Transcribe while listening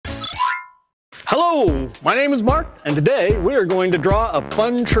Hello, my name is Mark, and today we are going to draw a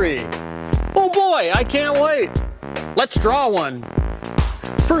fun tree. Oh boy, I can't wait. Let's draw one.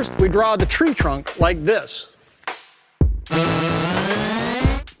 First, we draw the tree trunk like this.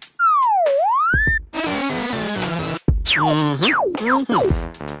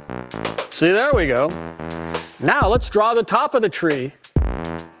 See, there we go. Now let's draw the top of the tree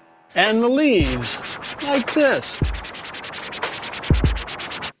and the leaves like this.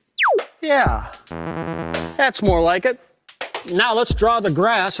 Yeah, that's more like it. Now let's draw the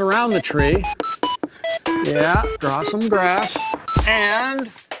grass around the tree. Yeah, draw some grass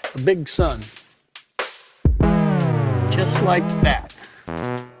and a big sun. Just like that.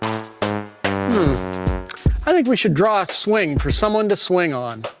 I think we should draw a swing for someone to swing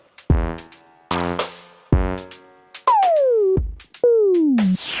on.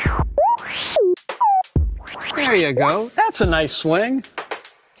 There you go. That's a nice swing.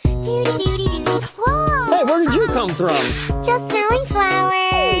 Whoa! Hey, where did you come from? Just smelling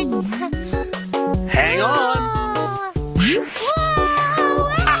flowers. Hang on.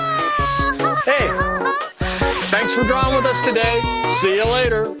 Hey, thanks for drawing with us today. See you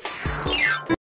later.